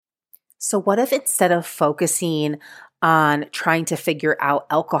So, what if instead of focusing on trying to figure out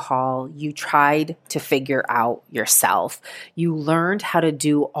alcohol, you tried to figure out yourself? You learned how to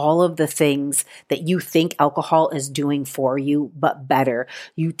do all of the things that you think alcohol is doing for you, but better.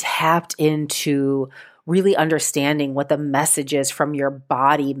 You tapped into really understanding what the messages from your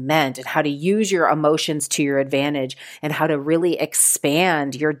body meant and how to use your emotions to your advantage and how to really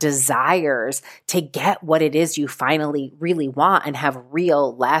expand your desires to get what it is you finally really want and have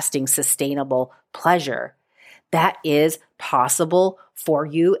real, lasting, sustainable pleasure. That is possible for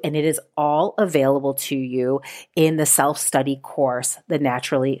you, and it is all available to you in the self-study course, The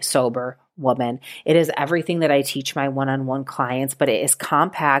Naturally Sober Woman. It is everything that I teach my one-on-one clients, but it is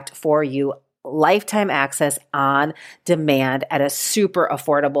compact for you, lifetime access on demand at a super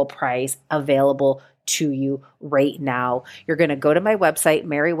affordable price, available to you right now. You're going to go to my website,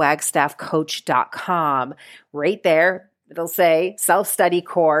 marywagstaffcoach.com. Right there, it'll say self-study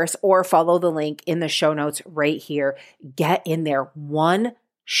course, or follow the link in the show notes right here. Get in there. One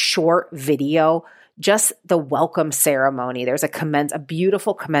short video, just the welcome ceremony. There's a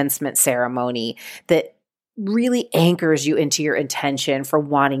beautiful commencement ceremony that really anchors you into your intention for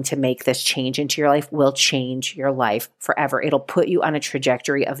wanting to make this change into your life. Will change your life forever. It'll put you on a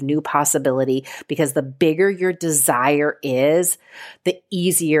trajectory of new possibility, because the bigger your desire is, the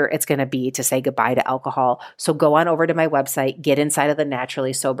easier it's going to be to say goodbye to alcohol. So go on over to my website, get inside of the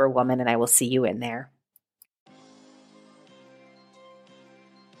Naturally Sober Woman, and I will see you in there.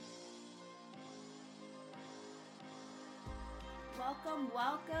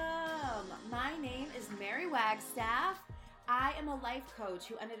 Welcome. My name is Mary Wagstaff. I am a life coach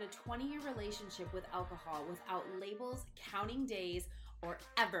who ended a 20-year relationship with alcohol without labels, counting days, or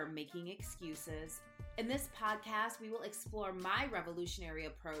ever making excuses. In this podcast, we will explore my revolutionary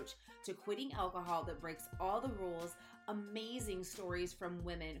approach to quitting alcohol that breaks all the rules, amazing stories from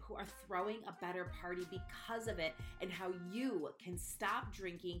women who are throwing a better party because of it, and how you can stop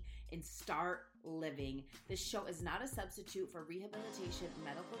drinking and start living. This show is not a substitute for rehabilitation,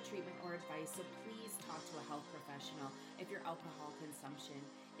 medical treatment, or advice, so please talk to a health professional if your alcohol consumption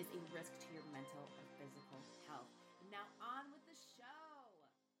is a risk to your mental or physical health. Now on with the show.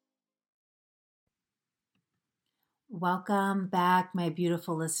 Welcome back, my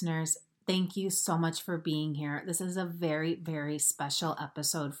beautiful listeners. Thank you so much for being here. This is a very, very special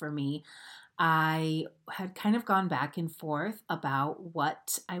episode for me. I had kind of gone back and forth about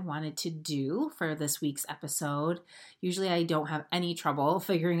what I wanted to do for this week's episode. Usually I don't have any trouble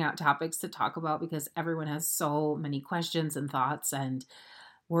figuring out topics to talk about because everyone has so many questions and thoughts and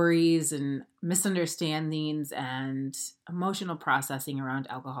worries and misunderstandings and emotional processing around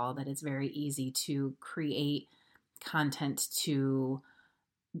alcohol that it's very easy to create content to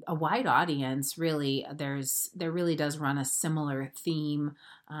a wide audience. Really, there really does run a similar theme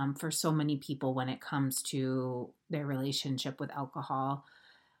for so many people when it comes to their relationship with alcohol.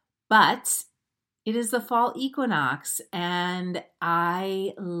 But it is the fall equinox, and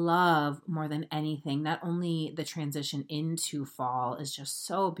I love more than anything, not only the transition into fall is just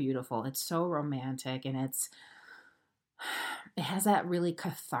so beautiful, it's so romantic, and it has that really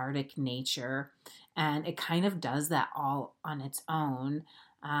cathartic nature, and it kind of does that all on its own.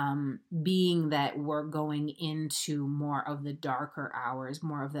 Being that we're going into more of the darker hours,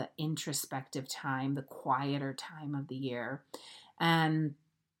 more of the introspective time, the quieter time of the year. And,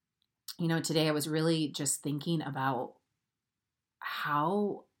 today I was really just thinking about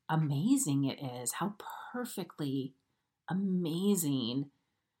how amazing it is, how perfectly amazing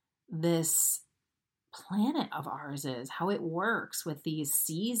this planet of ours is, how it works with these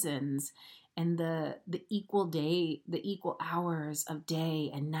seasons and the equal hours of day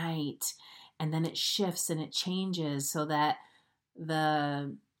and night, and then it shifts and it changes so that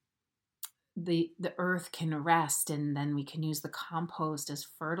the earth can rest, and then we can use the compost as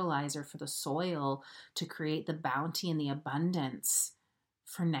fertilizer for the soil to create the bounty and the abundance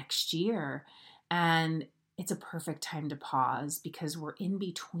for next year. And it's a perfect time to pause because we're in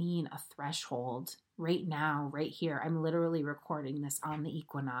between a threshold right now, right here. I'm literally recording this on the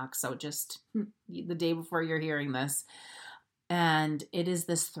equinox, so just the day before you're hearing this. And it is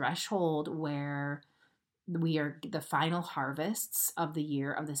this threshold where the final harvests of the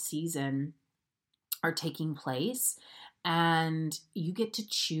year, of the season, are taking place, and you get to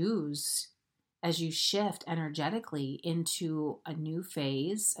choose as you shift energetically into a new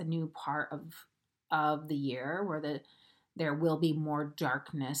phase, a new part of the year where there will be more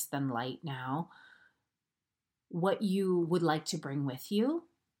darkness than light now, what you would like to bring with you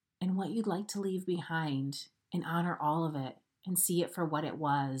and what you'd like to leave behind, and honor all of it and see it for what it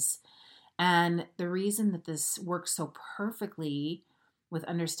was. And the reason that this works so perfectly with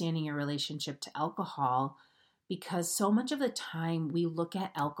understanding your relationship to alcohol, because so much of the time we look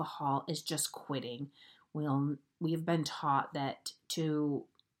at alcohol as just quitting. We've been taught that to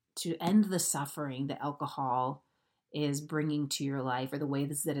end the suffering that alcohol is bringing to your life, or the way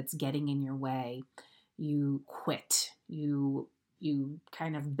that it's getting in your way, you quit. You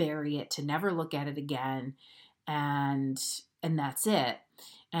kind of bury it to never look at it again, and that's it.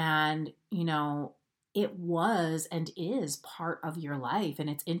 And it was and is part of your life, and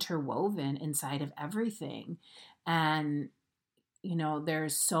it's interwoven inside of everything. And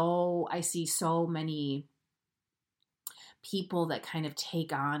I see so many people that kind of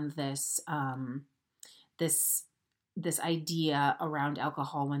take on this idea around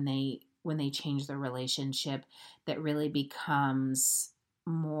alcohol when they change their relationship, that really becomes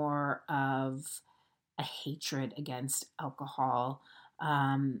more of a hatred against alcohol,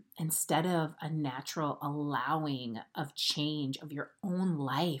 instead of a natural allowing of change of your own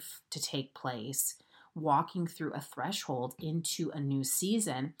life to take place, walking through a threshold into a new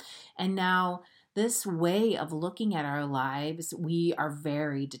season. And now this way of looking at our lives, we are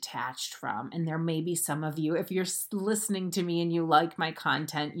very detached from. And there may be some of you, if you're listening to me and you like my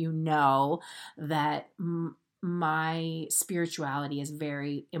content, you know that my spirituality is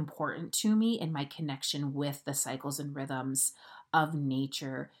very important to me, and my connection with the cycles and rhythms of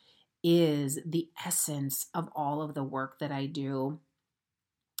nature is the essence of all of the work that I do.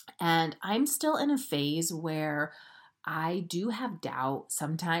 And I'm still in a phase where I do have doubt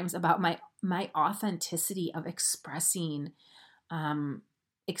sometimes about my authenticity of expressing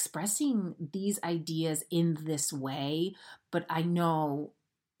these ideas in this way. But I know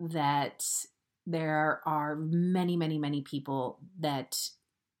that there are many, many, many people that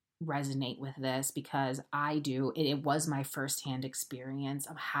resonate with this, because I do. It was my firsthand experience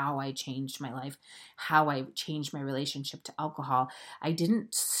of how I changed my life, how I changed my relationship to alcohol. I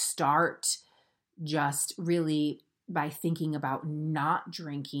didn't start just really by thinking about not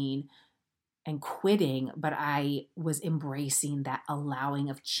drinking and quitting, but I was embracing that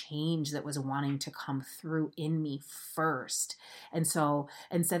allowing of change that was wanting to come through in me first. And so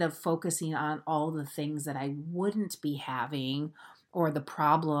instead of focusing on all the things that I wouldn't be having, or the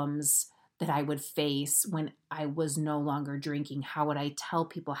problems that I would face when I was no longer drinking, how would I tell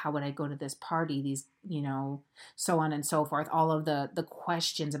people, how would I go to this party, these, so on and so forth, all of the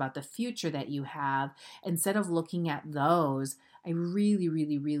questions about the future that you have, instead of looking at those, I really,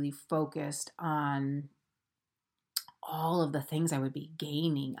 really, really focused on all of the things I would be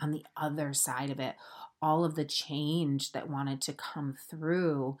gaining on the other side of it, all of the change that wanted to come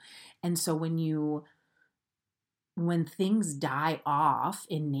through. And so when things die off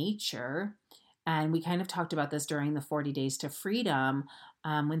in nature, and we kind of talked about this during the 40 Days to Freedom,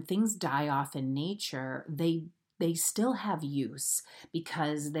 when things die off in nature, they still have use,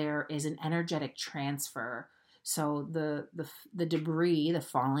 because there is an energetic transfer. So the debris, the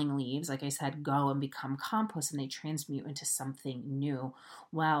falling leaves, like I said, go and become compost, and they transmute into something new.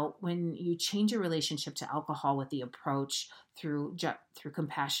 Well, when you change your relationship to alcohol with the approach through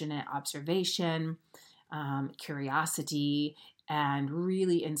compassionate observation, curiosity, and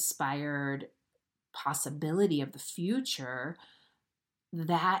really inspired possibility of the future,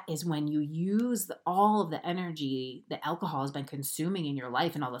 that is when you use all of the energy that alcohol has been consuming in your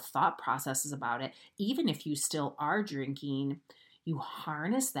life, and all the thought processes about it. Even if you still are drinking, you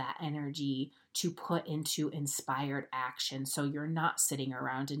harness that energy to put into inspired action. So you're not sitting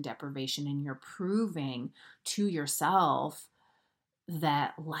around in deprivation, and you're proving to yourself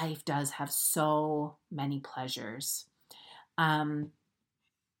that life does have so many pleasures.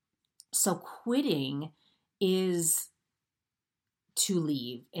 So quitting is to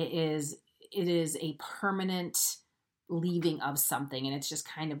leave. It is a permanent leaving of something, and it's just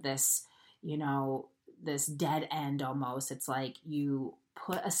kind of this, this dead end almost. It's like you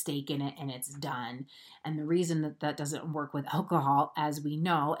put a stake in it and it's done. And the reason that doesn't work with alcohol, as we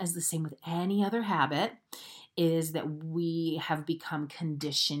know, as the same with any other habit, is that we have become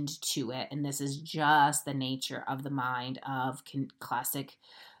conditioned to it. And this is just the nature of the mind of classic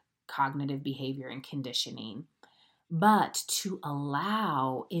cognitive behavior and conditioning. But to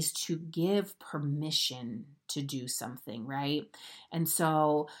allow is to give permission to do something, right? And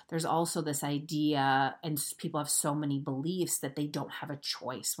so there's also this idea, and people have so many beliefs that they don't have a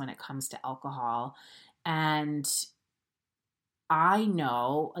choice when it comes to alcohol. And I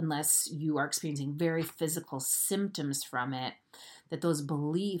know, unless you are experiencing very physical symptoms from it, that those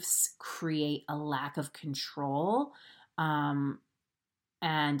beliefs create a lack of control, and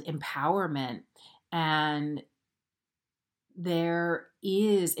empowerment. And there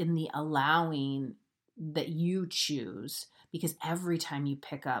is, in the allowing that you choose, because every time you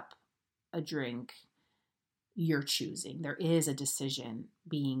pick up a drink, you're choosing. There is a decision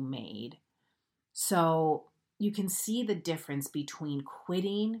being made. So you can see the difference between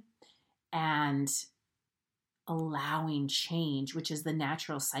quitting and allowing change, which is the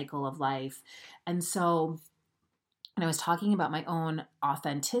natural cycle of life. And so when I was talking about my own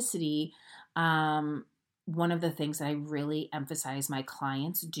authenticity, one of the things that I really emphasize my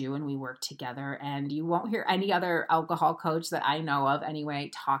clients do, and we work together, and you won't hear any other alcohol coach that I know of anyway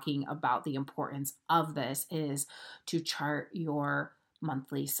talking about the importance of this, is to chart your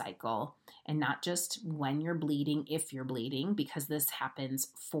monthly cycle, and not just when you're bleeding, if you're bleeding, because this happens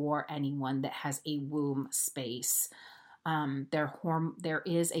for anyone that has a womb space. There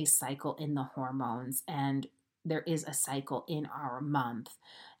is a cycle in the hormones, and there is a cycle in our month.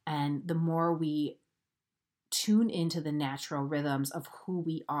 And the more we tune into the natural rhythms of who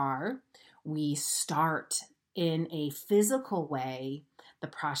we are, we start in a physical way the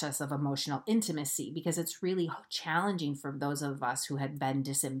process of emotional intimacy, because it's really challenging for those of us who had been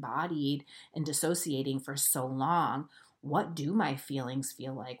disembodied and dissociating for so long. What do my feelings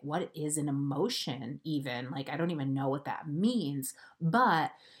feel like? What is an emotion even? Like, I don't even know what that means,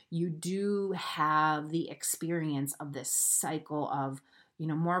 but you do have the experience of this cycle of,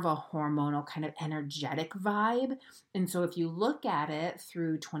 more of a hormonal kind of energetic vibe. And so if you look at it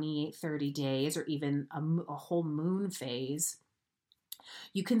through 28, 30 days, or even a whole moon phase,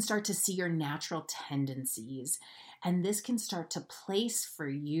 you can start to see your natural tendencies. And this can start to place for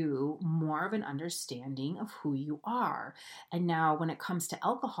you more of an understanding of who you are. And now when it comes to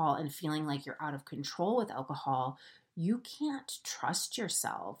alcohol and feeling like you're out of control with alcohol, you can't trust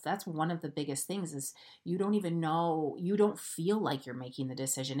yourself. That's one of the biggest things, is you don't even know, you don't feel like you're making the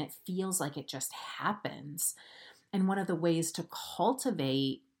decision. It feels like it just happens. And one of the ways to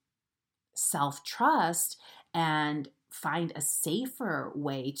cultivate self-trust and find a safer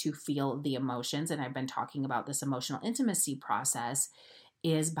way to feel the emotions, and I've been talking about this emotional intimacy process,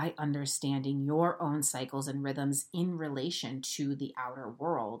 is by understanding your own cycles and rhythms in relation to the outer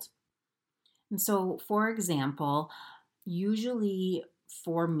world. And so, for example, usually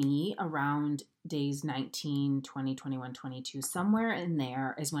for me around days 19, 20, 21, 22, somewhere in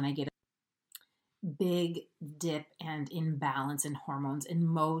there is when I get a big dip and imbalance in hormones, and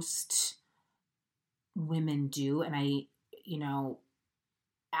most women do. And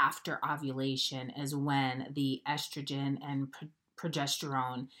after ovulation is when the estrogen and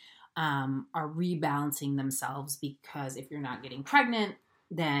progesterone are rebalancing themselves, because if you're not getting pregnant,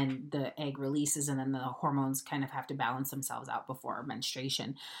 then the egg releases and then the hormones kind of have to balance themselves out before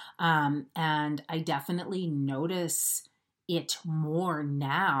menstruation. And I definitely notice it more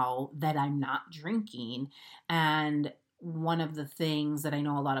now that I'm not drinking. And one of the things that I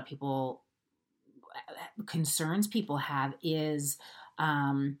know a lot of concerns people have is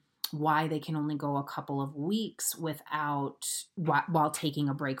why they can only go a couple of weeks while taking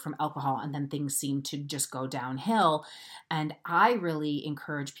a break from alcohol, and then things seem to just go downhill. And I really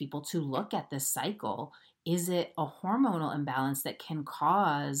encourage people to look at this cycle. Is it a hormonal imbalance that can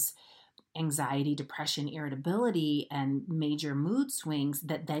cause anxiety, depression, irritability, and major mood swings,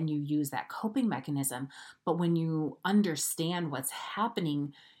 that then you use that coping mechanism? But when you understand what's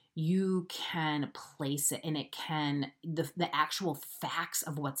happening, you can place it, and it can, the actual facts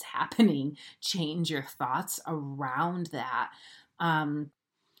of what's happening change your thoughts around that.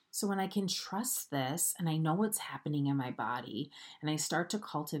 So when I can trust this, and I know what's happening in my body, and I start to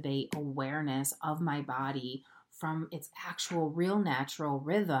cultivate awareness of my body from its actual real natural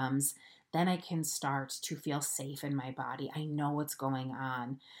rhythms, then I can start to feel safe in my body. I know what's going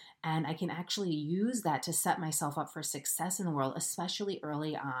on. And I can actually use that to set myself up for success in the world, especially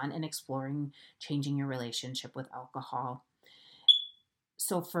early on in exploring changing your relationship with alcohol.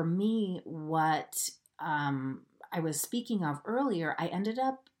 So for me, what I was speaking of earlier, I ended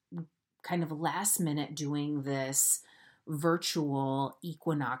up kind of last minute doing this virtual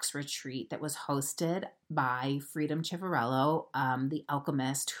equinox retreat that was hosted by Freedom Chivarello, the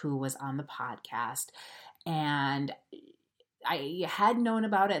alchemist who was on the podcast. And I had known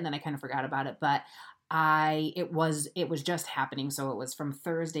about it, and then I kind of forgot about it, but it was just happening. So it was from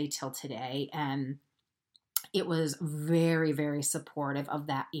Thursday till today, and it was very, very supportive of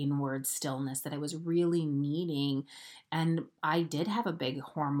that inward stillness that I was really needing. And I did have a big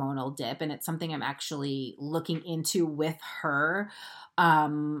hormonal dip, and it's something I'm actually looking into with her.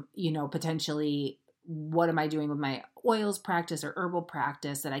 Potentially, what am I doing with my oils practice or herbal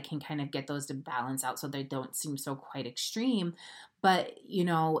practice that I can kind of get those to balance out so they don't seem so quite extreme. But,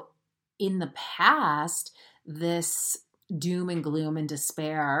 in the past, this doom and gloom and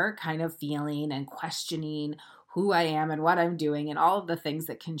despair kind of feeling and questioning who I am and what I'm doing and all of the things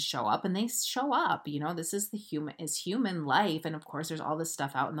that can show up, and they show up. This is human life. And of course, there's all this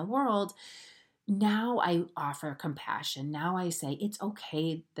stuff out in the world. Now I offer compassion. Now I say, it's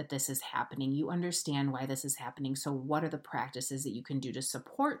okay that this is happening. You understand why this is happening. So what are the practices that you can do to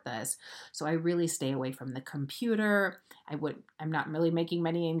support this? So I really stay away from the computer. I'm not really making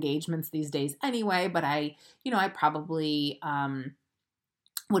many engagements these days anyway, but I probably,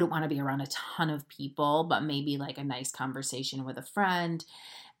 wouldn't want to be around a ton of people, but maybe like a nice conversation with a friend.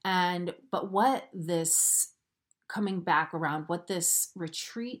 But what this coming back around, what this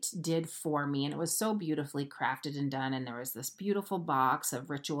retreat did for me, and it was so beautifully crafted and done, and there was this beautiful box of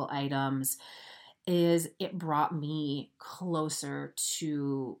ritual items, is it brought me closer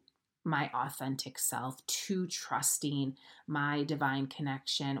to my authentic self, to trusting my divine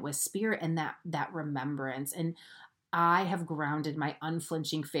connection with spirit and that remembrance. And I have grounded my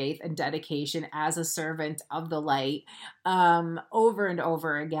unflinching faith and dedication as a servant of the light over and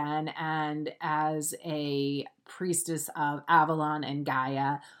over again, and as a priestess of Avalon and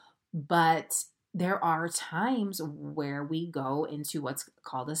Gaia. But there are times where we go into what's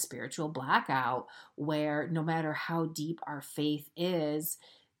called a spiritual blackout, where no matter how deep our faith is,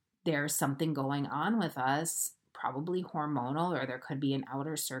 there's something going on with us, probably hormonal, or there could be an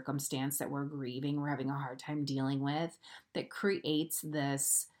outer circumstance that we're grieving, we're having a hard time dealing with, that creates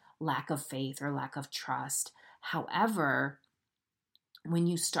this lack of faith or lack of trust. However, when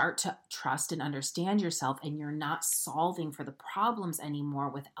you start to trust and understand yourself, and you're not solving for the problems anymore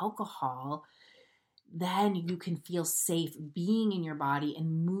with alcohol, then you can feel safe being in your body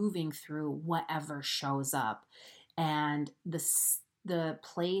and moving through whatever shows up. And the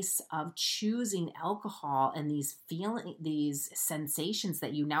place of choosing alcohol and these sensations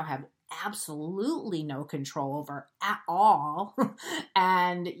that you now have absolutely no control over at all,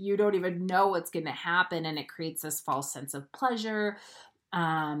 and you don't even know what's going to happen, and it creates this false sense of pleasure,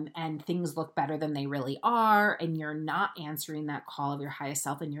 and things look better than they really are, and you're not answering that call of your highest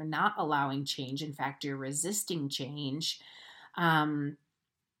self, and you're not allowing change. In fact, you're resisting change.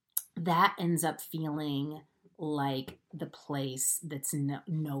 That ends up feeling like the place that's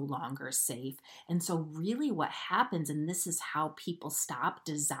no longer safe. And so really what happens, and this is how people stop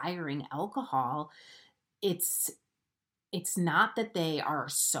desiring alcohol, it's not that they are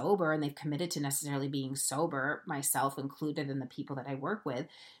sober and they've committed to necessarily being sober, myself included, and the people that I work with.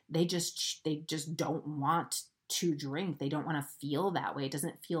 They just don't want to drink. They don't want to feel that way. It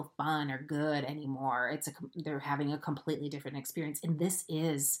doesn't feel fun or good anymore. They're having a completely different experience. And this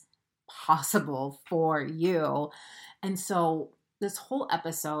is possible for you. And so this whole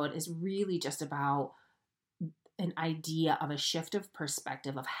episode is really just about an idea of a shift of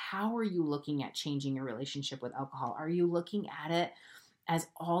perspective of how are you looking at changing your relationship with alcohol? Are you looking at it as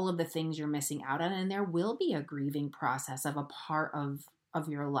all of the things you're missing out on? And there will be a grieving process of a part of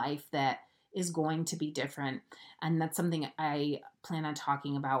your life that is going to be different. And that's something I plan on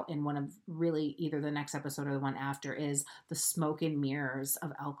talking about in one of really either the next episode or the one after, is the smoke and mirrors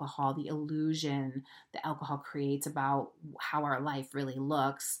of alcohol, the illusion that alcohol creates about how our life really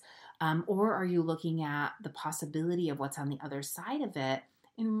looks. Or are you looking at the possibility of what's on the other side of it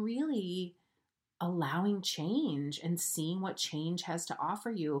and really allowing change and seeing what change has to offer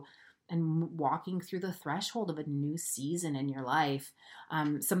you, and walking through the threshold of a new season in your life?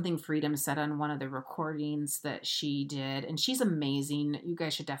 Something Freedom said on one of the recordings that she did, and she's amazing. You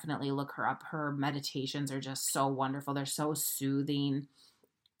guys should definitely look her up. Her meditations are just so wonderful. They're so soothing,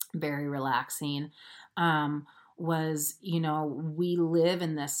 very relaxing. Was, we live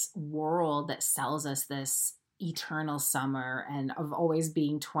in this world that sells us this eternal summer and of always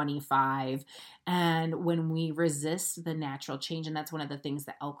being 25. And when we resist the natural change, and that's one of the things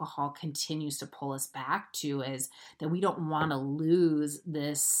that alcohol continues to pull us back to, is that we don't want to lose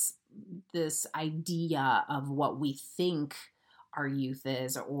this idea of what we think our youth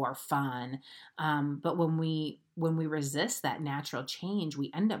is or fun. But when we resist that natural change,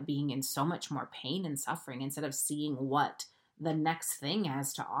 we end up being in so much more pain and suffering instead of seeing what the next thing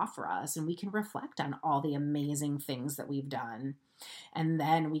has to offer us. And we can reflect on all the amazing things that we've done. And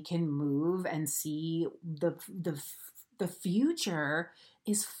then we can move and see the future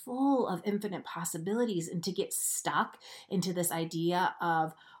is full of infinite possibilities. And to get stuck into this idea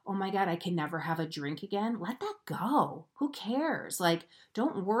of, oh my God, I can never have a drink again, let that go. Who cares? Like,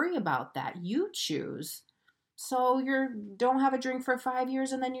 don't worry about that. You choose. So you don't have a drink for 5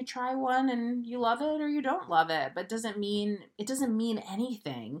 years and then you try one and you love it or you don't love it, but it doesn't mean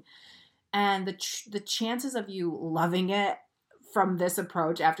anything. And the chances of you loving it from this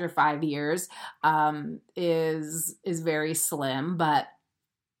approach after 5 years is very slim. But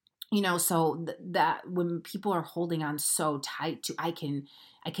So that when people are holding on so tight to, I can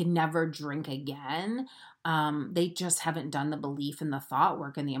never drink again, they just haven't done the belief and the thought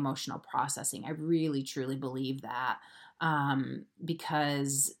work and the emotional processing. I really truly believe that,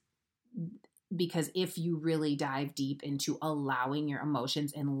 because if you really dive deep into allowing your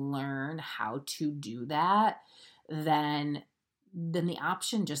emotions and learn how to do that, then the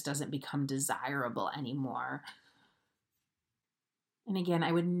option just doesn't become desirable anymore. And again,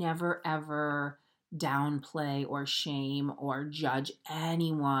 I would never, ever downplay or shame or judge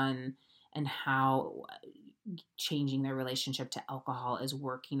anyone and how changing their relationship to alcohol is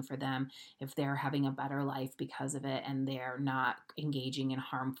working for them. If they're having a better life because of it and they're not engaging in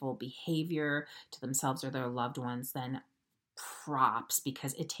harmful behavior to themselves or their loved ones, then props,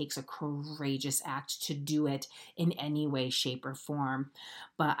 because it takes a courageous act to do it in any way, shape, or form.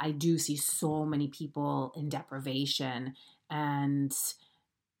 But I do see so many people in deprivation and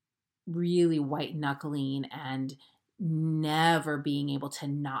really white knuckling and never being able to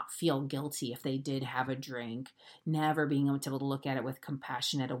not feel guilty if they did have a drink, never being able to look at it with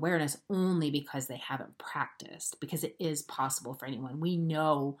compassionate awareness, only because they haven't practiced, because it is possible for anyone. We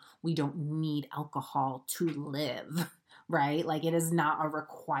know we don't need alcohol to live, right? Like, it is not a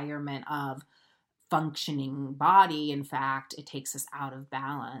requirement of functioning body. In fact, it takes us out of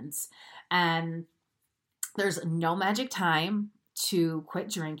balance. And there's no magic time to quit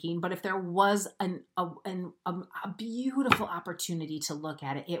drinking, but if there was a beautiful opportunity to look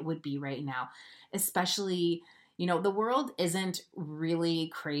at it, it would be right now. Especially, the world isn't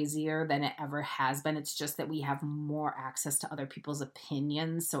really crazier than it ever has been. It's just that we have more access to other people's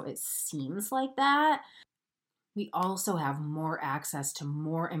opinions, so it seems like that. We also have more access to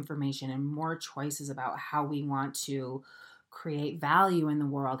more information and more choices about how we want to create value in the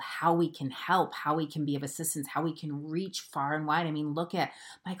world, how we can help, how we can be of assistance, how we can reach far and wide. I mean, look at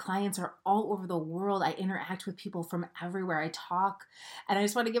my clients are all over the world. I interact with people from everywhere. I talk, and I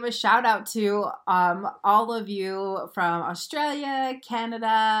just want to give a shout out to all of you from Australia,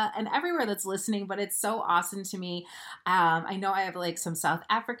 Canada, and everywhere that's listening. But it's so awesome to me. I know I have some South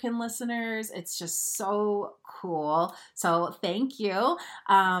African listeners. It's just so cool. So thank you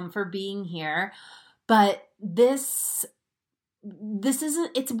for being here. But this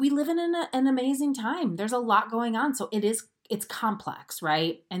isn't, we live in an amazing time. There's a lot going on. So it's complex,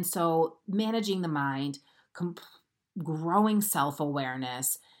 right? And so managing the mind, growing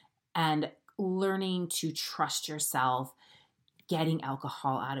self-awareness, and learning to trust yourself, getting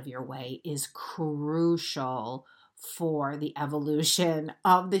alcohol out of your way is crucial for the evolution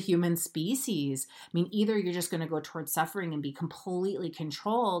of the human species. I mean, either you're just going to go towards suffering and be completely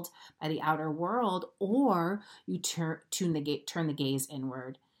controlled by the outer world, or you turn the gaze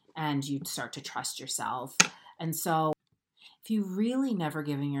inward and you start to trust yourself. And so if you've really never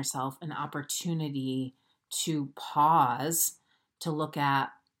given yourself an opportunity to pause, to look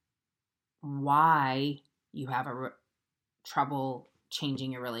at why you have trouble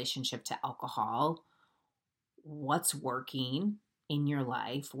changing your relationship to alcohol, what's working in your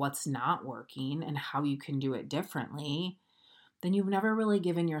life, what's not working, and how you can do it differently, then you've never really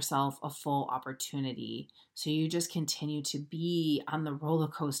given yourself a full opportunity. So you just continue to be on the roller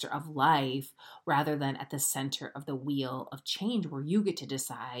coaster of life rather than at the center of the wheel of change where you get to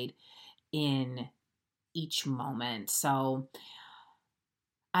decide in each moment. So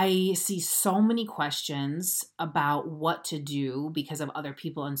I see so many questions about what to do because of other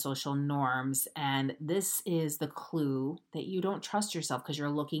people and social norms. And this is the clue that you don't trust yourself because you're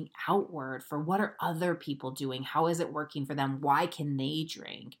looking outward for what are other people doing? How is it working for them? Why can they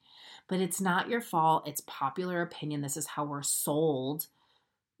drink? But it's not your fault. It's popular opinion. This is how we're sold,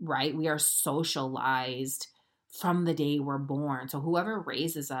 right? We are socialized from the day we're born. So whoever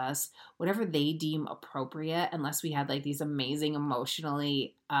raises us, whatever they deem appropriate, unless we had these amazing,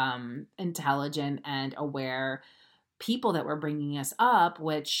 emotionally intelligent and aware people that were bringing us up,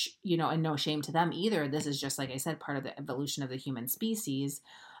 which, and no shame to them either. This is just, like I said, part of the evolution of the human species.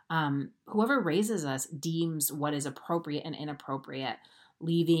 Whoever raises us deems what is appropriate and inappropriate,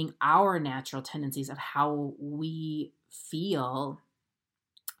 leaving our natural tendencies of how we feel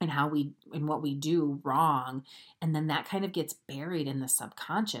and what we do wrong. And then that kind of gets buried in the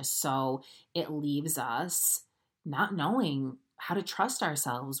subconscious. So it leaves us not knowing how to trust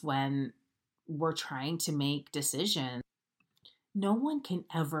ourselves when we're trying to make decisions. No one can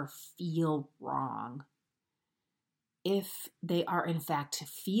ever feel wrong if they are in fact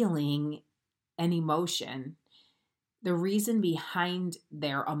feeling an emotion. the reason behind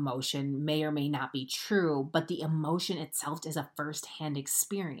their emotion may or may not be true, but the emotion itself is a firsthand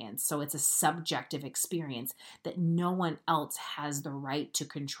experience. So it's a subjective experience that no one else has the right to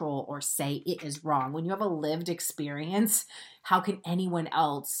control or say it is wrong. When you have a lived experience, how can anyone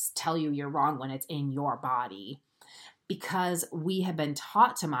else tell you you're wrong when it's in your body? Because we have been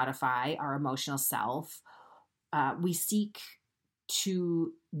taught to modify our emotional self, we seek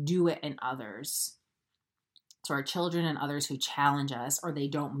to do it in others. So our children and others who challenge us or they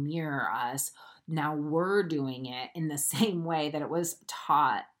don't mirror us, now we're doing it in the same way that it was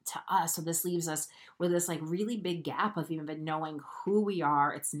taught to us. So this leaves us with this like really big gap of even knowing who we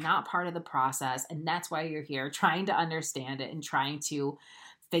are. It's not part of the process. And that's why you're here trying to understand it and trying to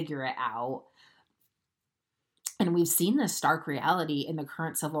figure it out. And we've seen this stark reality in the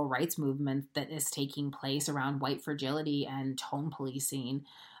current civil rights movement that is taking place around white fragility and tone policing.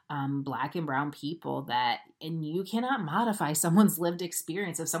 Black and brown people and you cannot modify someone's lived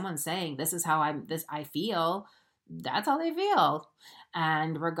experience. If someone's saying, this is how I feel, that's how they feel.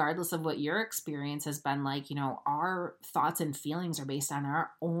 And regardless of what your experience has been like, our thoughts and feelings are based on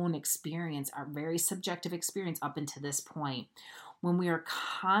our own experience, our very subjective experience up until this point. When we are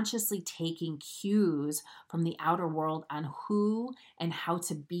consciously taking cues from the outer world on who and how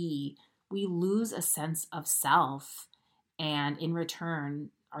to be, we lose a sense of self and in return,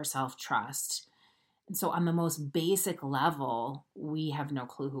 our self-trust. And so on the most basic level, we have no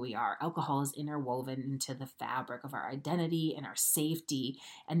clue who we are. Alcohol is interwoven into the fabric of our identity and our safety.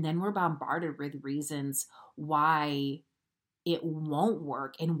 And then we're bombarded with reasons why it won't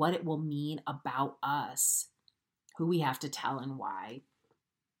work and what it will mean about us, who we have to tell and why.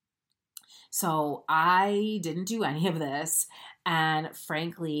 So I didn't do any of this. And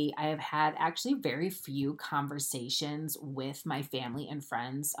frankly, I have had actually very few conversations with my family and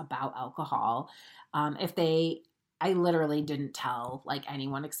friends about alcohol. I literally didn't tell like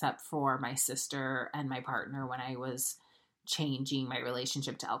anyone except for my sister and my partner when I was changing my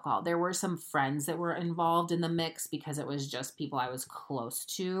relationship to alcohol. There were some friends that were involved in the mix because it was just people I was close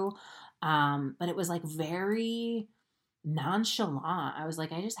to. But it was like very nonchalant. I was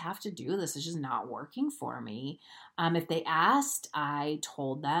like, I just have to do this. It's just not working for me. If they asked, I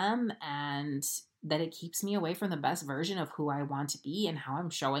told them, and that it keeps me away from the best version of who I want to be and how I'm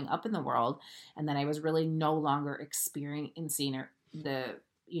showing up in the world. And that I was really no longer experiencing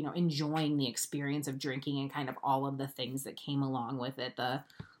enjoying the experience of drinking and kind of all of the things that came along with it. The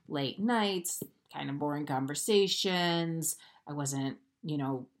late nights, kind of boring conversations. I wasn't,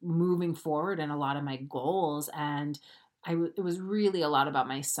 moving forward in a lot of my goals. And it was really a lot about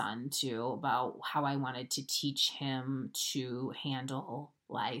my son too, about how I wanted to teach him to handle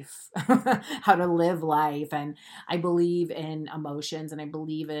life, how to live life. And I believe in emotions and I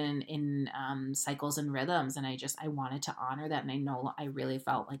believe in cycles and rhythms. And I wanted to honor that. And I know I really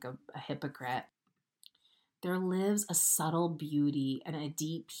felt like a hypocrite. There lives a subtle beauty and a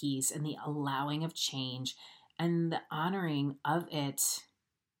deep peace in the allowing of change and the honoring of it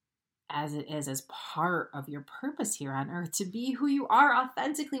as it is as part of your purpose here on earth, to be who you are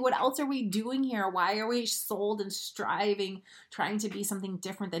authentically. What else are we doing here? Why are we sold and striving, trying to be something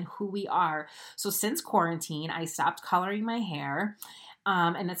different than who we are? So since quarantine, I stopped coloring my hair.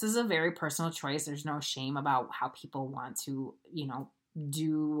 And this is a very personal choice. There's no shame about how people want to,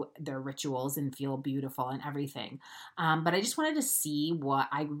 do their rituals and feel beautiful and everything. But I just wanted to see what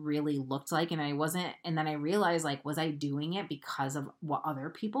I really looked like. And then I realized, like, was I doing it because of what other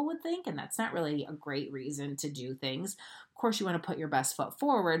people would think? And that's not really a great reason to do things. Of course, you want to put your best foot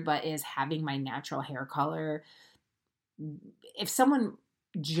forward, but is having my natural hair color, if someone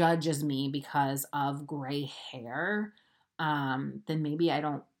judges me because of gray hair, then maybe I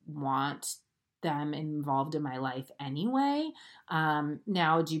don't want them involved in my life anyway.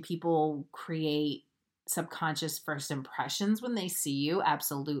 Now, do people create subconscious first impressions when they see you?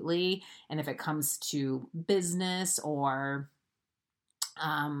 Absolutely. And if it comes to business or,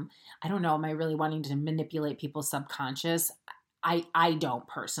 I don't know, am I really wanting to manipulate people's subconscious? I don't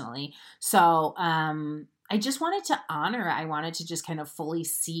personally. So, I just wanted to honor. I wanted to just kind of fully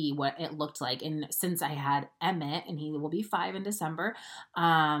see what it looked like. And since I had Emmett, and he will be 5 in December,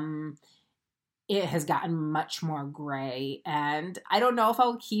 it has gotten much more gray, and I don't know if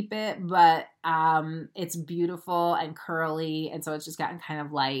I'll keep it, but it's beautiful and curly, and so it's just gotten kind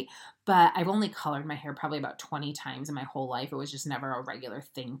of light. But I've only colored my hair probably about 20 times in my whole life. It was just never a regular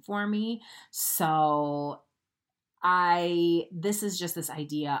thing for me. So this is just this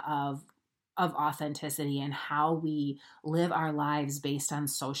idea of of authenticity and how we live our lives based on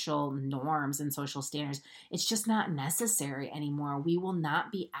social norms and social standards. It's just not necessary anymore. We will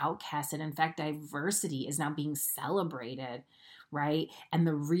not be outcasted. In fact, diversity is now being celebrated, right? And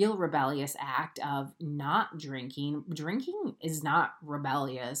the real rebellious act of not drinking is not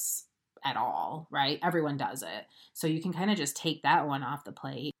rebellious at all, right? Everyone does it. So you can kind of just take that one off the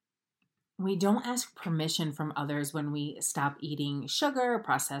plate. We don't ask permission from others when we stop eating sugar,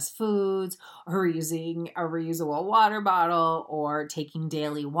 processed foods, or using a reusable water bottle, or taking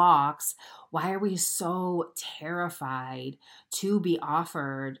daily walks. Why are we so terrified to be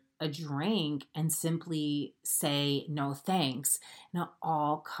offered a drink and simply say no thanks? And it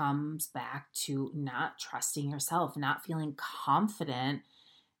all comes back to not trusting yourself, not feeling confident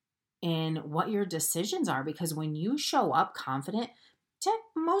in what your decisions are. Because when you show up confident,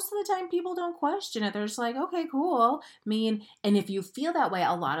 most of the time people don't question it. They're just like, okay, cool. I mean, and if you feel that way,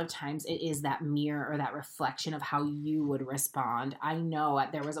 a lot of times it is that mirror or that reflection of how you would respond. I know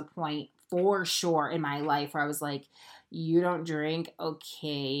there was a point for sure in my life where I was like, you don't drink?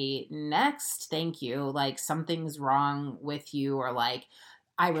 Okay, next, thank you. Like something's wrong with you, or like,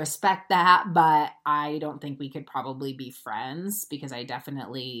 I respect that, but I don't think we could probably be friends, because I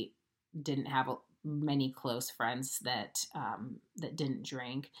definitely didn't have many close friends that didn't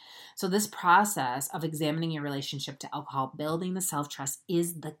drink. So this process of examining your relationship to alcohol, building the self-trust,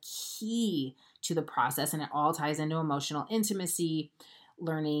 is the key to the process, and it all ties into emotional intimacy,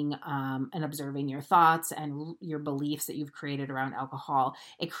 learning and observing your thoughts and your beliefs that you've created around alcohol.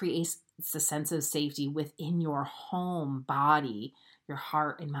 It creates a sense of safety within your home body, your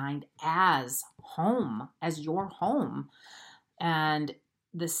heart and mind, as your home. And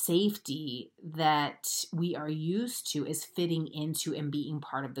the safety that we are used to is fitting into and being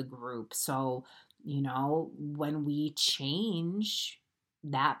part of the group. So, when we change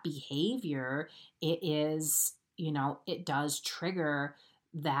that behavior, it does trigger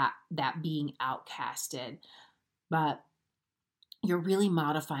that being outcasted. But you're really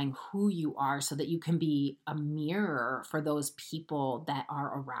modifying who you are so that you can be a mirror for those people that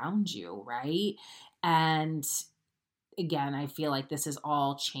are around you, right? And again, I feel like this is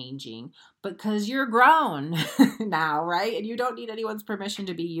all changing because you're grown now, right? And you don't need anyone's permission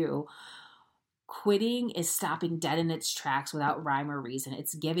to be you. Quitting is stopping dead in its tracks without rhyme or reason.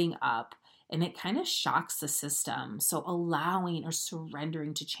 It's giving up, and it kind of shocks the system. So allowing or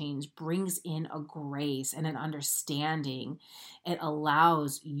surrendering to change brings in a grace and an understanding. It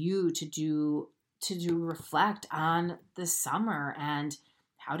allows you to reflect on the summer and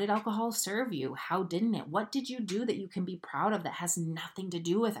how did alcohol serve you? How didn't it? What did you do that you can be proud of that has nothing to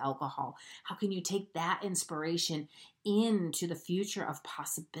do with alcohol? How can you take that inspiration into the future of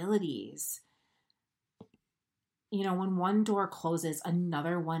possibilities? When one door closes,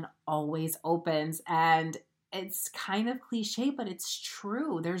 another one always opens. And it's kind of cliche, but it's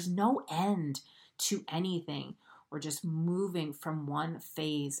true. There's no end to anything. We're just moving from one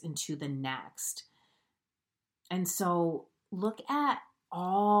phase into the next. And so look at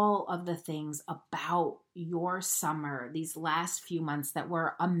all of the things about your summer, these last few months that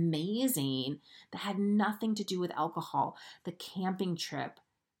were amazing, that had nothing to do with alcohol. The camping trip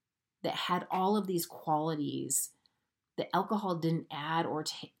that had all of these qualities that alcohol didn't add, or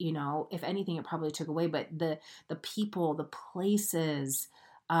if anything, it probably took away. But the people, the places,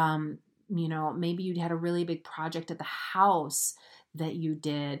 maybe you'd had a really big project at the house that you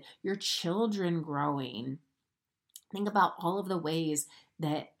did, your children growing. Think about all of the ways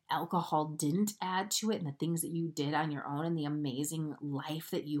that alcohol didn't add to it, and the things that you did on your own, and the amazing life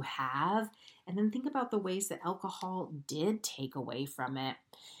that you have. And then think about the ways that alcohol did take away from it,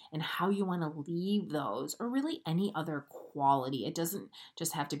 and how you want to leave those, or really any other quality. It doesn't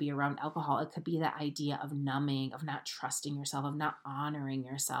just have to be around alcohol. It could be that idea of numbing, of not trusting yourself, of not honoring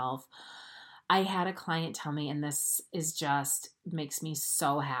yourself. I had a client tell me, and this is just makes me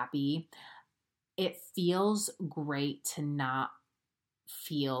so happy. It feels great to not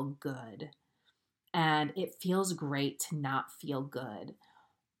feel good. And it feels great to not feel good,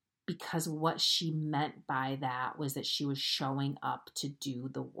 because what she meant by that was that she was showing up to do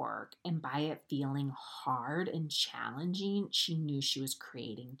the work. And by it feeling hard and challenging, she knew she was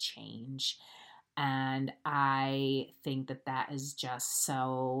creating change. And I think that is just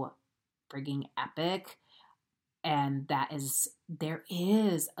so frigging epic. And there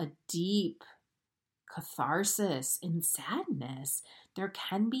is a deep catharsis in sadness. There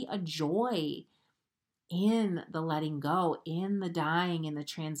can be a joy in the letting go, in the dying, in the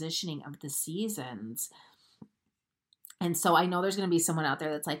transitioning of the seasons. And so I know there's going to be someone out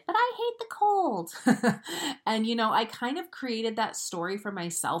there that's like, but I hate the cold. old. And, I kind of created that story for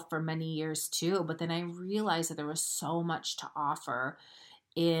myself for many years too. But then I realized that there was so much to offer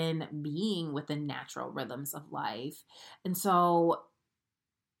in being with the natural rhythms of life. And so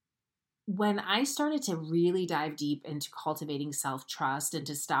when I started to really dive deep into cultivating self-trust and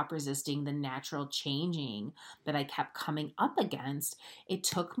to stop resisting the natural changing that I kept coming up against, it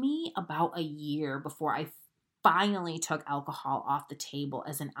took me about a year before I finally took alcohol off the table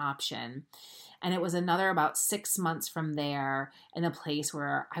as an option. And it was another about 6 months from there in a place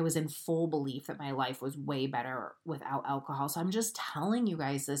where I was in full belief that my life was way better without alcohol. So I'm just telling you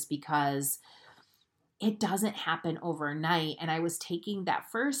guys this because it doesn't happen overnight. And I was taking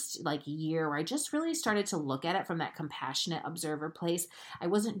that first year where I just really started to look at it from that compassionate observer place. I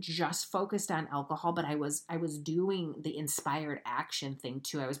wasn't just focused on alcohol, but I was doing the inspired action thing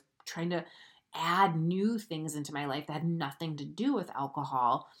too. I was trying to add new things into my life that had nothing to do with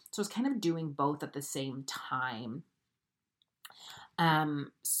alcohol. So I was kind of doing both at the same time.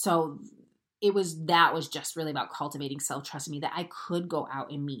 So that was just really about cultivating self-trust in me, that I could go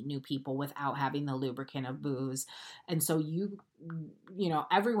out and meet new people without having the lubricant of booze. And so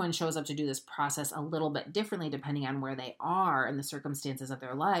everyone shows up to do this process a little bit differently depending on where they are and the circumstances of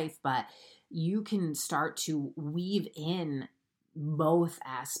their life, but you can start to weave in both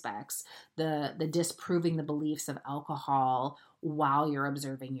aspects, the disproving the beliefs of alcohol while you're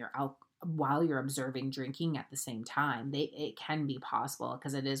observing drinking at the same time. It can be possible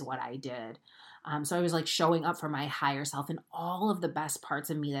because it is what I did. So I was showing up for my higher self and all of the best parts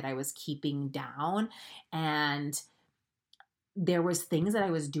of me that I was keeping down. And there was things that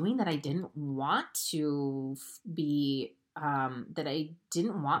I was doing that I didn't want to be, that I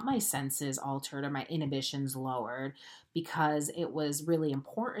didn't want my senses altered or my inhibitions lowered because it was really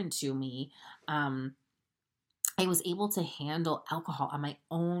important to me. I was able to handle alcohol on my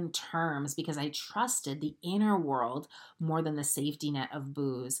own terms because I trusted the inner world more than the safety net of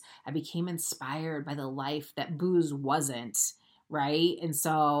booze. I became inspired by the life that booze wasn't, right? And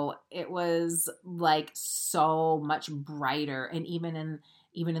so it was so much brighter. And even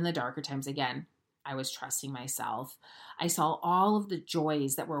in the darker times, again, I was trusting myself. I saw all of the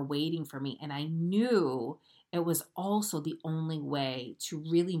joys that were waiting for me, and I knew it was also the only way to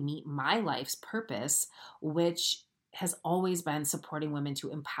really meet my life's purpose, which has always been supporting women to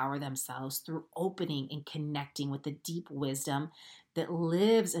empower themselves through opening and connecting with the deep wisdom that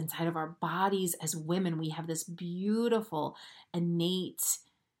lives inside of our bodies as women. We have this beautiful, innate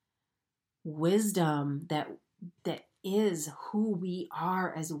wisdom that is who we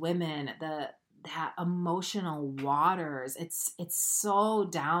are as women. That emotional waters, it's so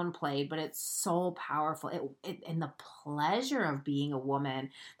downplayed, but it's so powerful. It and the pleasure of being a woman,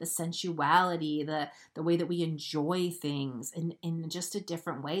 the sensuality, the way that we enjoy things in just a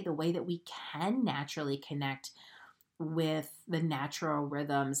different way, the way that we can naturally connect with the natural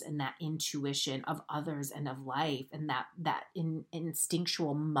rhythms and that intuition of others and of life, and that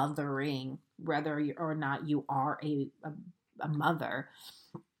instinctual mothering, whether or not you are a mother.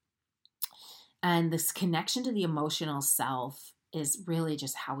 And this connection to the emotional self is really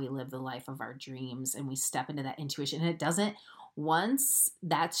just how we live the life of our dreams, and we step into that intuition. And it doesn't, once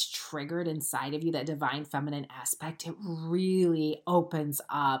that's triggered inside of you, that divine feminine aspect, it really opens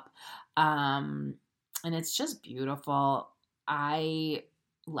up. And it's just beautiful. I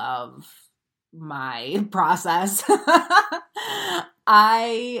love my process.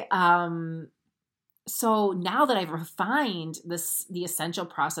 So now that I've refined the essential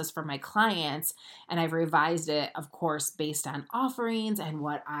process for my clients, and I've revised it, of course, based on offerings and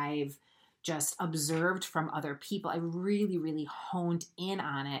what I've just observed from other people, I really, really honed in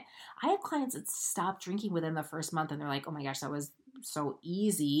on it. I have clients that stopped drinking within the first month, and they're like, oh my gosh, that was so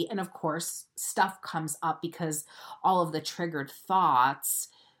easy. And of course, stuff comes up because all of the triggered thoughts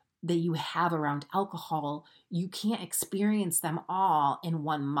that you have around alcohol, you can't experience them all in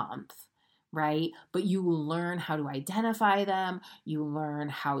 1 month. Right? But you learn how to identify them. You learn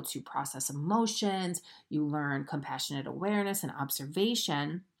how to process emotions. You learn compassionate awareness and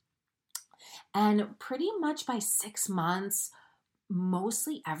observation. And pretty much by 6 months,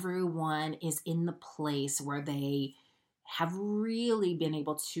 mostly everyone is in the place where they have really been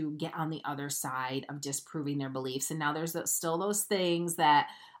able to get on the other side of disproving their beliefs. And now there's still those things that,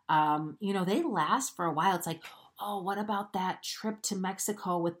 they last for a while. It's like, oh, what about that trip to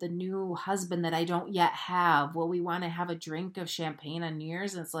Mexico with the new husband that I don't yet have? Well, we want to have a drink of champagne on New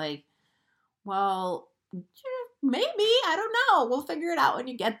Year's. And it's like, well, maybe, I don't know. We'll figure it out when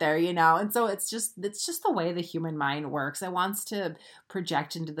you get there, And so it's just the way the human mind works. It wants to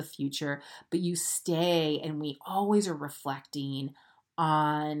project into the future, but you stay, and we always are reflecting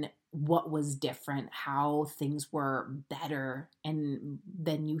on what was different, how things were better and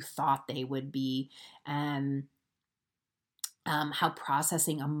than you thought they would be, and how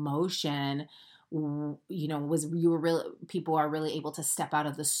processing emotion, was you were really people are really able to step out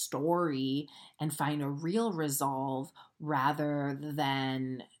of the story and find a real resolve rather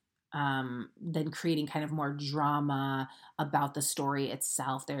than creating kind of more drama about the story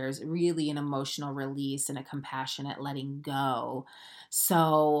itself. There's really an emotional release and a compassionate letting go.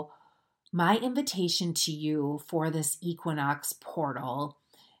 So my invitation to you for this equinox portal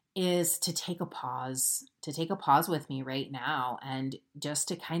is to take a pause with me right now, and just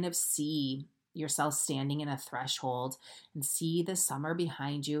to kind of see yourself standing in a threshold and see the summer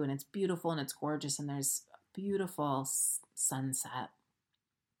behind you, and it's beautiful and it's gorgeous, and there's a beautiful sunset.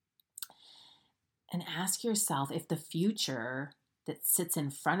 And ask yourself if the future that sits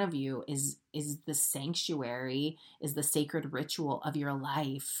in front of you is the sanctuary, is the sacred ritual of your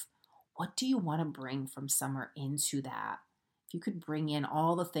life. What do you want to bring from summer into that? If you could bring in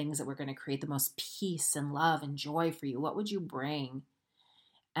all the things that were going to create the most peace and love and joy for you, what would you bring?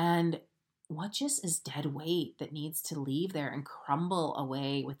 And what just is dead weight that needs to leave there and crumble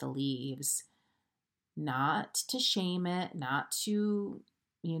away with the leaves? Not to shame it, not to,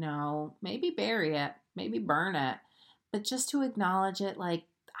 maybe bury it, maybe burn it, but just to acknowledge it like,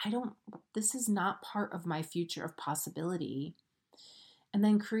 this is not part of my future of possibility. And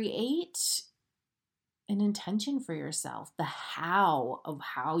then create an intention for yourself, the how of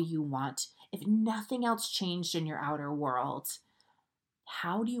how you want, if nothing else changed in your outer world,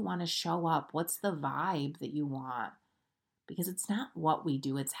 how do you want to show up? What's the vibe that you want? Because it's not what we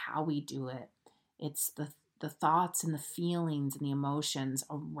do, it's how we do it. It's the thoughts and the feelings and the emotions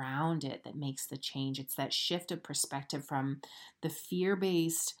around it that makes the change. It's that shift of perspective from the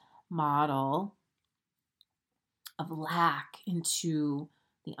fear-based model of lack into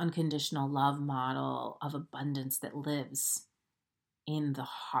the unconditional love model of abundance that lives in the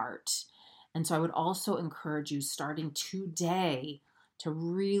heart. And so I would also encourage you, starting today, to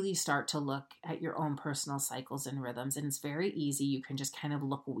really start to look at your own personal cycles and rhythms. And it's very easy. You can just kind of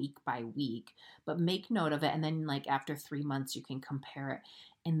look week by week, but make note of it. And then after 3 months, you can compare it.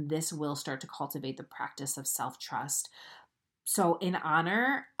 And this will start to cultivate the practice of self-trust. So in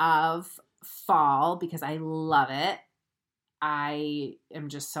honor of fall, because I love it, I am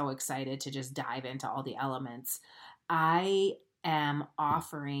just so excited to just dive into all the elements. I am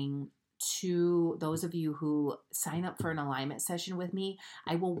offering to those of you who sign up for an alignment session with me,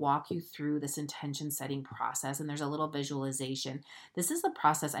 I will walk you through this intention setting process, and there's a little visualization. This is the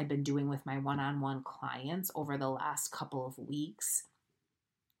process I've been doing with my one-on-one clients over the last couple of weeks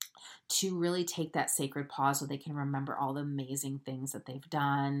to really take that sacred pause so they can remember all the amazing things that they've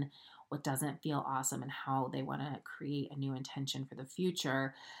done, what doesn't feel awesome, and how they want to create a new intention for the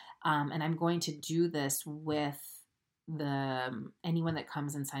future. And I'm going to do this with anyone that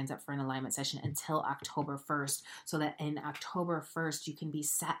comes and signs up for an alignment session until October 1st, so that in October 1st you can be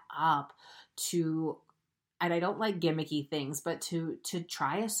set up to, and I don't like gimmicky things, but to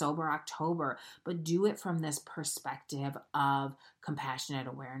try a sober October, but do it from this perspective of compassionate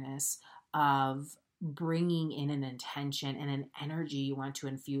awareness, of bringing in an intention and an energy you want to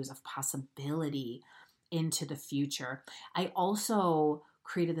infuse of possibility into the future. I also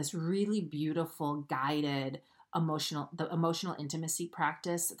created this really beautiful guided emotional intimacy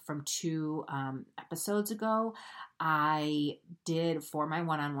practice from 2 episodes ago. I did for my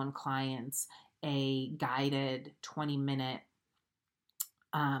one-on-one clients a guided 20-minute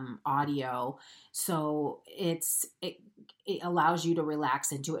audio. So it allows you to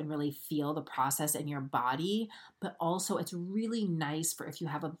relax into it and really feel the process in your body. But also it's really nice for if you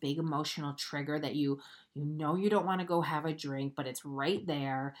have a big emotional trigger that you don't want to go have a drink, but it's right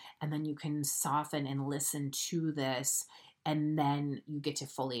there. And then you can soften and listen to this. And then you get to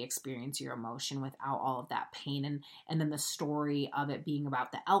fully experience your emotion without all of that pain. And then the story of it being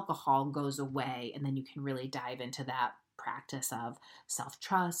about the alcohol goes away. And then you can really dive into that practice of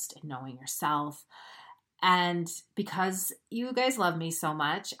self-trust and knowing yourself. And because you guys love me so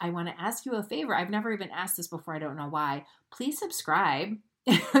much, I want to ask you a favor. I've never even asked this before. I don't know why. Please subscribe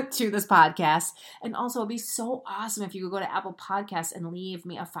to this podcast. And also it'd be so awesome if you could go to Apple Podcasts and leave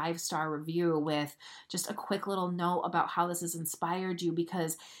me a 5-star review with just a quick little note about how this has inspired you,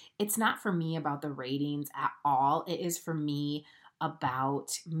 because it's not for me about the ratings at all. It is for me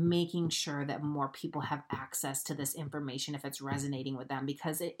about making sure that more people have access to this information if it's resonating with them,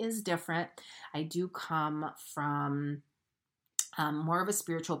 because it is different. I do come from more of a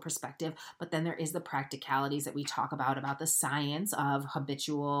spiritual perspective, but then there is the practicalities that we talk about the science of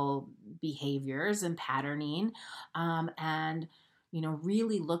habitual behaviors and patterning, and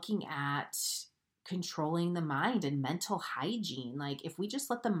really looking at controlling the mind and mental hygiene. Like if we just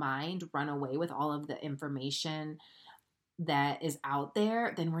let the mind run away with all of the information that is out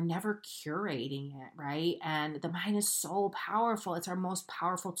there, then we're never curating it, right? And the mind is so powerful. It's our most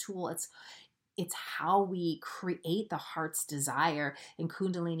powerful tool. It's how we create the heart's desire. In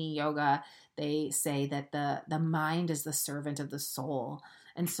Kundalini yoga, they say that the mind is the servant of the soul.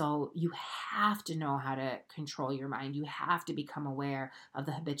 And so you have to know how to control your mind. You have to become aware of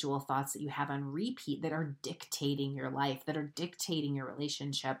the habitual thoughts that you have on repeat that are dictating your life, that are dictating your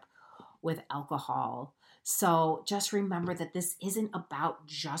relationship with alcohol. So just remember that this isn't about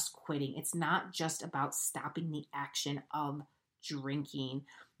just quitting. It's not just about stopping the action of drinking.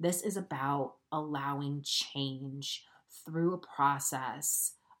 This is about allowing change through a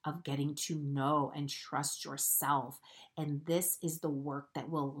process of getting to know and trust yourself. And this is the work that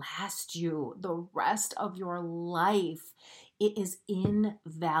will last you the rest of your life. It is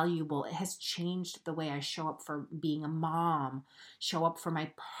invaluable. It has changed the way I show up for being a mom, show up for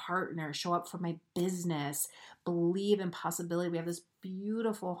my partner, show up for my business, believe in possibility. We have this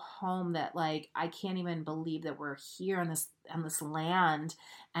beautiful home that I can't even believe that we're here on this land.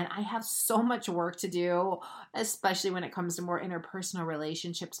 And I have so much work to do, especially when it comes to more interpersonal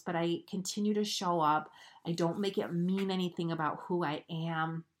relationships, but I continue to show up. I don't make it mean anything about who I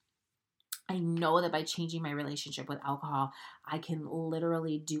am. I know that by changing my relationship with alcohol, I can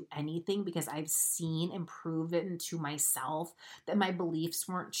literally do anything because I've seen and proven to myself that my beliefs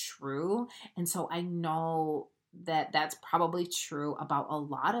weren't true. And so I know that that's probably true about a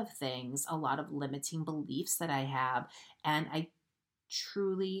lot of things, a lot of limiting beliefs that I have. And I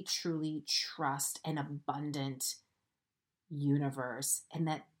truly, truly trust an abundant universe and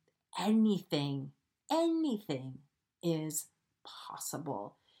that anything is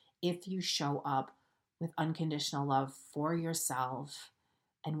possible if you show up with unconditional love for yourself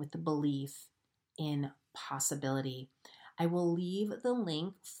and with the belief in possibility. I will leave the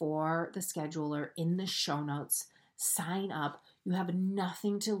link for the scheduler in the show notes. Sign up. You have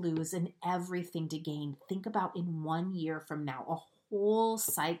nothing to lose and everything to gain. Think about in 1 year from now, a whole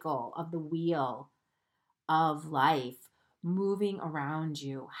cycle of the wheel of life moving around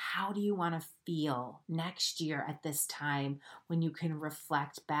you. How do you want to feel next year at this time when you can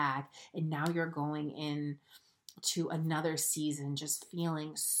reflect back and now you're going in to another season just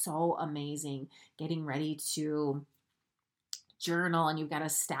feeling so amazing, getting ready to journal and you've got a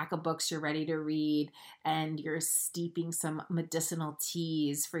stack of books you're ready to read and you're steeping some medicinal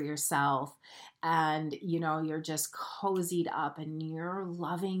teas for yourself and you're just cozied up and you're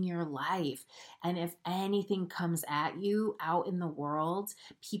loving your life. And if anything comes at you out in the world,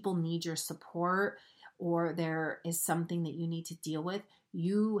 people need your support or there is something that you need to deal with,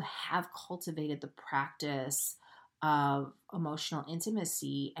 you have cultivated the practice of emotional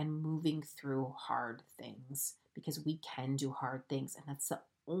intimacy and moving through hard things. Because we can do hard things, and that's the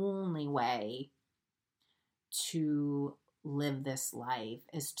only way to live this life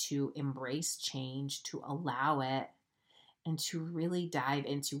is to embrace change, to allow it, and to really dive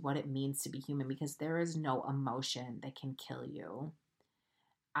into what it means to be human, because there is no emotion that can kill you.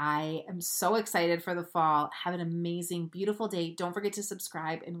 I am so excited for the fall. Have an amazing, beautiful day. Don't forget to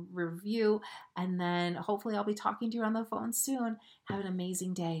subscribe and review, and then hopefully I'll be talking to you on the phone soon. Have an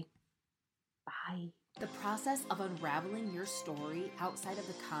amazing day. Bye. The process of unraveling your story outside of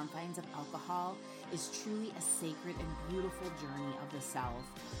the confines of alcohol is truly a sacred and beautiful journey of the self.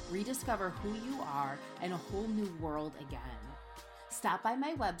 Rediscover who you are in a whole new world again. Stop by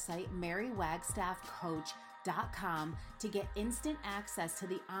my website, marywagstaffcoach.com, to get instant access to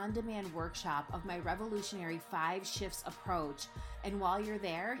the on-demand workshop of my revolutionary 5 shifts approach. And while you're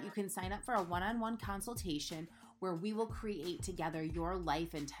there, you can sign up for a one-on-one consultation where we will create together your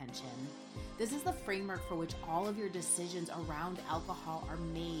life intention. This is the framework for which all of your decisions around alcohol are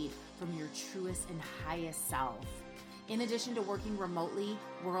made from your truest and highest self. In addition to working remotely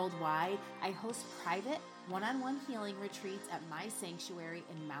worldwide, I host private one-on-one healing retreats at my sanctuary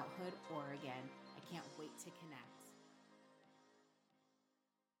in Mount Hood, Oregon. I can't wait to connect.